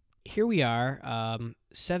here we are,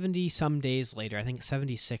 70-some days later. I think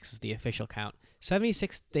 76 is the official count.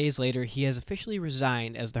 76 days later, he has officially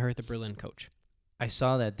resigned as the Hertha Berlin coach. I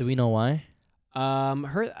saw that. Do we know why? I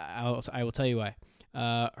will tell you why.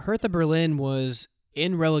 Hertha Berlin was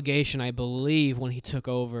in relegation, I believe, when he took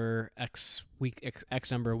over X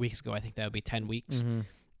number of weeks ago. I think that would be 10 weeks.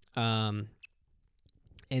 Mm-hmm.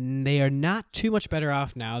 And they are not too much better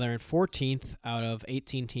off now. They're in 14th out of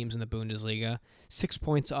 18 teams in the Bundesliga, 6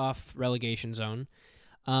 points off relegation zone.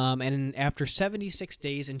 And after 76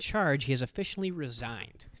 days in charge, he has officially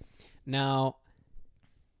resigned. Now,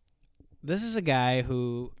 this is a guy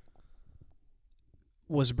who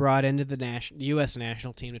was brought into the U.S.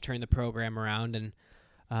 national team to turn the program around, and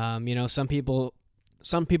some people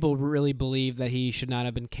really believe that he should not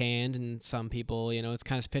have been canned, and some people, it's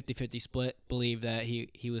kind of 50-50 split, believe that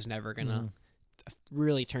he was never going to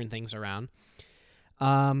really turn things around.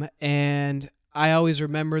 And I always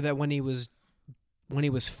remember that when he was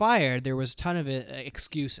fired, there was a ton of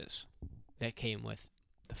excuses that came with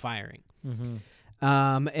the firing. Mm-hmm.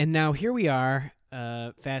 And now here we are,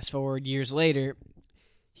 fast forward years later,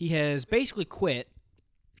 he has basically quit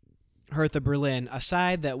Hertha Berlin,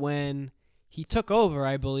 aside that when he took over,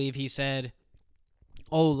 I believe he said,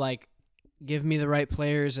 give me the right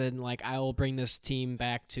players and, I will bring this team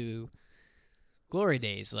back to, glory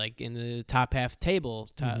days, like in the top half table,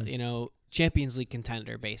 Champions League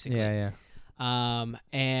contender, basically. Yeah.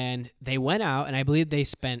 And they went out, and I believe they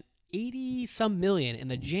spent 80-some million in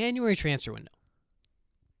the January transfer window.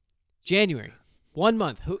 January. 1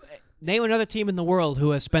 month. Name another team in the world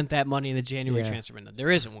who has spent that money in the January transfer window.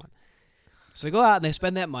 There isn't one. So they go out and they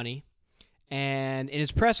spend that money. And in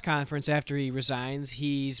his press conference after he resigns,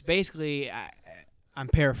 he's basically, I'm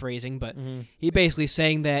paraphrasing, but he basically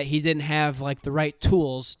saying that he didn't have like the right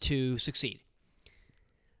tools to succeed.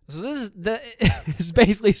 So this is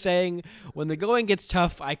basically saying when the going gets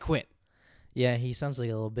tough, I quit. Yeah, he sounds like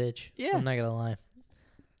a little bitch. Yeah. I'm not going to lie.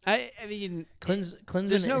 I mean, Klinsmann,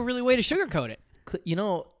 there's no really way to sugarcoat it.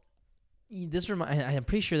 I'm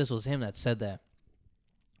pretty sure this was him that said that.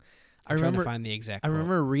 I'm trying to find the exact quote. I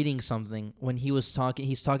remember reading something when he was talking.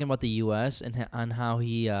 He's talking about the U.S. and on how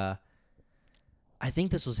he. I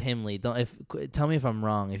think this was him, Lee. Tell me if I'm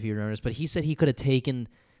wrong if you remember this, but he said he could have taken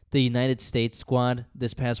the United States squad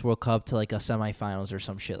this past World Cup to like a semifinals or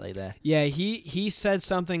some shit like that. Yeah, he said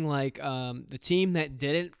something like the team that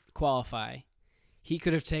didn't qualify. He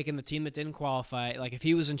could have taken the team that didn't qualify. Like, if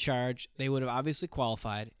he was in charge, they would have obviously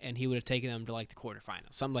qualified, and he would have taken them to, like, the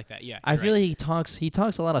quarterfinals. Something like that, yeah. I feel like he talks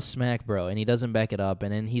a lot of smack, bro, and he doesn't back it up,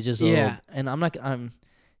 and then he's just a little... And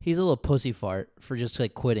he's a little pussy fart for just,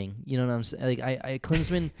 like, quitting. You know what I'm saying? Like,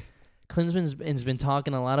 Klinsman's been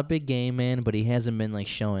talking a lot of big game, man, but he hasn't been, like,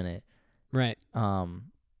 showing it. Right.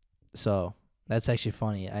 So, that's actually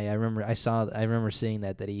funny. I remember seeing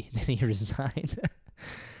that he resigned.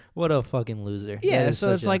 What a fucking loser. Yeah,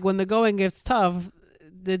 so it's like when the going gets tough,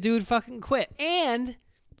 the dude fucking quit. And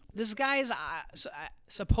this guy's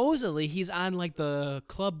supposedly he's on like the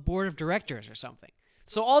club board of directors or something.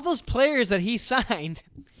 So all those players that he signed,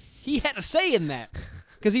 he had a say in that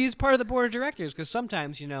because he was part of the board of directors. Because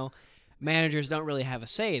sometimes, managers don't really have a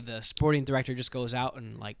say. The sporting director just goes out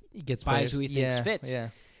and like buys players who he thinks fits. Yeah.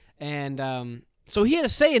 And so he had a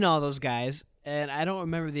say in all those guys. And I don't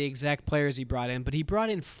remember the exact players he brought in, but he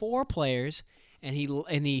brought in 4 players, and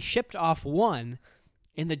he shipped off 1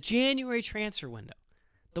 in the January transfer window,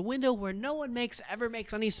 the window where no one ever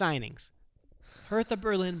makes any signings. Hertha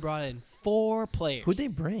Berlin brought in 4 players. Who'd they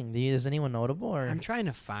bring? Is anyone notable? Or? I'm trying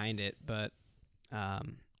to find it, but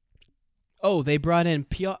they brought in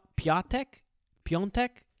Piontek,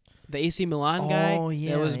 the AC Milan guy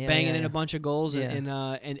that was banging in a bunch of goals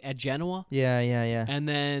at Genoa. Yeah. And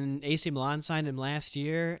then AC Milan signed him last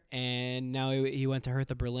year, and now he went to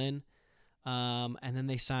Hertha Berlin. And then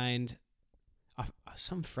they signed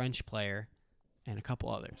some French player and a couple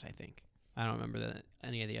others, I think. I don't remember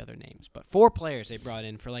any of the other names. But 4 players they brought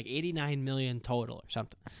in for like $89 million total or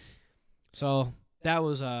something. So that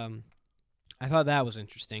was I thought that was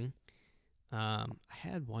interesting. I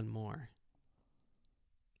had one more.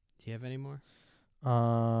 Do you have any more?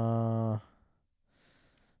 No.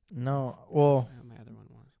 Well, my other one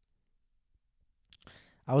was.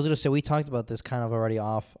 I was gonna say we talked about this kind of already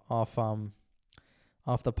off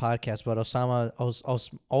the podcast, but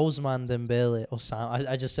Osman Dembele.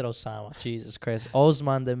 I just said Osama. Jesus Christ,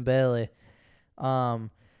 Osman Dembele,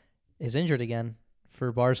 is injured again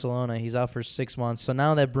for Barcelona. He's out for 6 months. So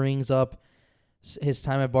now that brings up his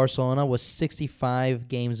time at Barcelona was 65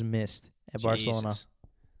 games missed at Barcelona.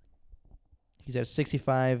 He's at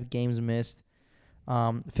 65 games missed.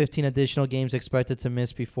 15 additional games expected to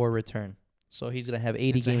miss before return. So he's going to have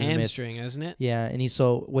 80 games missed. It's a hamstring, isn't it? Yeah, and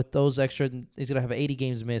with those extra, he's going to have 80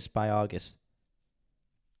 games missed by August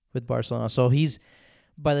with Barcelona. So he's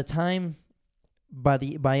by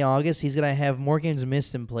August, he's going to have more games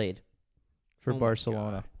missed than played for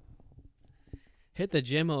Barcelona. Hit the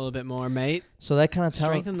gym a little bit more, mate. So that kind of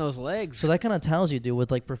strengthen those legs. So that kind of tells you, dude,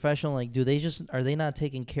 with like professional, like, are they not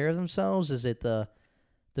taking care of themselves? Is it the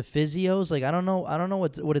physios? Like, I don't know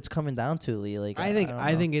what it's coming down to, Lee. Like, I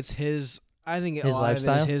think it's his. I think his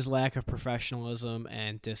lifestyle? It is his lack of professionalism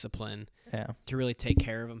and discipline. Yeah. To really take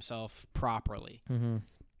care of himself properly. Mm-hmm.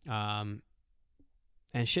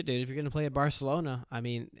 And shit, dude, if you're gonna play at Barcelona, I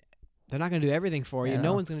mean, they're not going to do everything for you.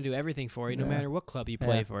 No one's going to do everything for you, no matter what club you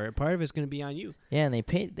play for. Part of it's going to be on you. Yeah, and they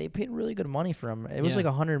paid really good money for him. It was like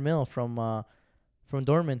 $100 million from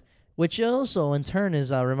Dortmund, which also in turn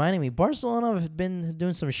is reminding me Barcelona have been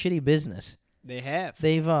doing some shitty business. They have.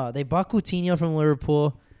 They bought Coutinho from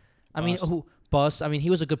Liverpool. Bust. I mean, he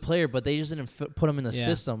was a good player, but they just didn't put him in the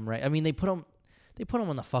system, right? I mean, they put him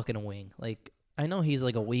on the fucking wing. Like, I know he's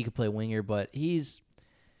like he could play winger, but he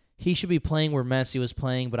should be playing where Messi was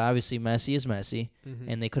playing, but obviously Messi is Messi,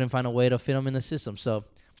 and they couldn't find a way to fit him in the system. So,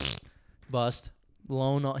 bust.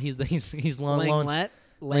 Loan. He's loan.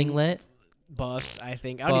 Lenglet. Bust, I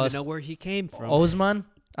think. I don't even know where he came from. Osman.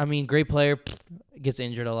 I mean, great player, gets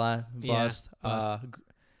injured a lot, Yeah, bust. bust.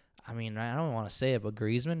 I mean, I don't want to say it, but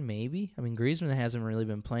Griezmann, maybe. I mean, Griezmann hasn't really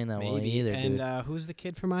been playing that well Maybe. either, And dude. who's the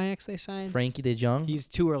kid from Ajax they signed? Frankie De Jong. He's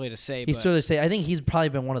too early to say. He's but still to say. I think he's probably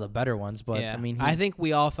been one of the better ones, but yeah. I mean, I think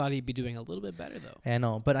we all thought he'd be doing a little bit better though. I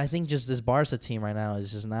know, but I think just this Barca team right now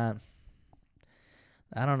is just not.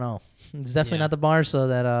 I don't know. It's definitely Yeah. not the Barca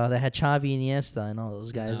that had Xavi and Iniesta and all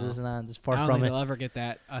those guys. No. It's not. It's I far don't from think it. they'll ever get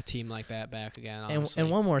a team like that back again. And Honestly.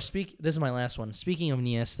 and one more. This is my last one. Speaking of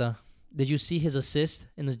Iniesta, did you see his assist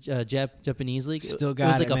in the Japanese league? Still It got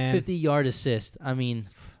was like it, a man. 50-yard assist. I mean,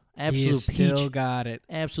 he absolute still peach. got it.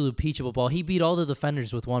 Absolute peach of a ball. He beat all the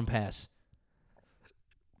defenders with one pass.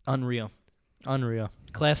 Unreal.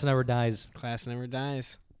 Class never dies. Class never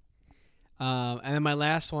dies. And then my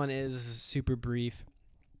last one is super brief.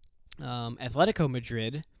 Atletico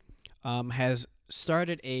Madrid has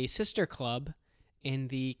started a sister club in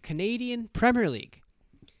the Canadian Premier League.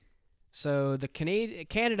 So the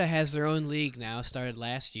Canada has their own league now. Started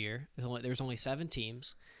last year. There's only 7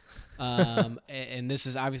 teams, and this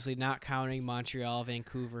is obviously not counting Montreal,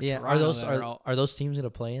 Vancouver, Yeah. Toronto. that Are those teams gonna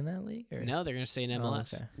play in that league? Or? No, they're going to stay in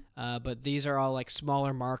MLS. Oh, okay. But these are all like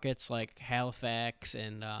smaller markets like Halifax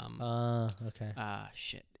and Okay.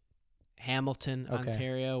 Hamilton, Okay.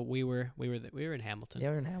 Ontario. We were in Hamilton. Yeah,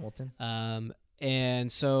 we're in Hamilton.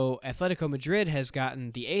 And so Atletico Madrid has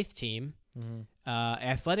gotten the 8th team,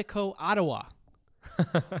 Atletico Ottawa.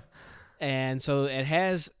 And so it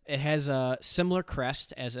has a similar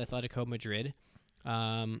crest as Atletico Madrid.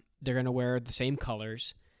 They're going to wear the same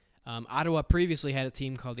colors. Ottawa previously had a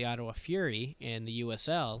team called the Ottawa Fury in the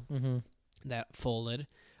USL that folded.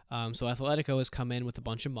 So Atletico has come in with a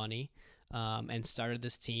bunch of money and started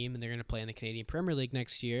this team, and they're going to play in the Canadian Premier League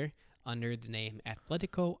next year under the name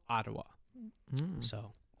Atletico Ottawa.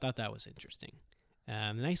 So thought that was interesting.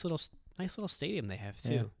 Nice little stadium they have too.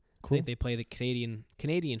 Yeah, I cool. think they play the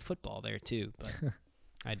Canadian football there too, but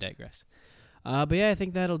I digress. But yeah, I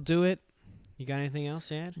think that'll do it. You got anything else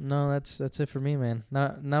to add? No, that's it for me, man.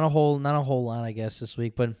 Not a whole lot, I guess, this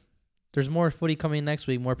week, but there's more footy coming next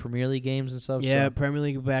week, more Premier League games and stuff. Yeah, so. Premier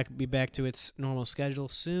League will be back to its normal schedule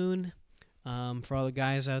soon. For all the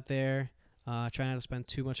guys out there, try not to spend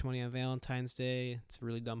too much money on Valentine's Day. It's a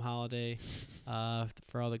really dumb holiday.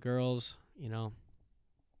 For all the girls,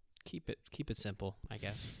 keep it simple, I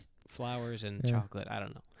guess. Flowers and Yeah. chocolate. I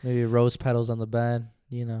don't know. Maybe rose petals on the bed,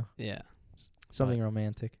 Yeah. something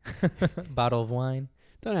romantic. Bottle of wine.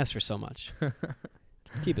 Don't ask for so much.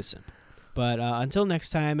 Keep it simple. But until next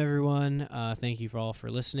time, everyone, thank you all for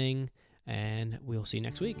listening, and we'll see you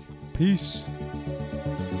next week. Peace.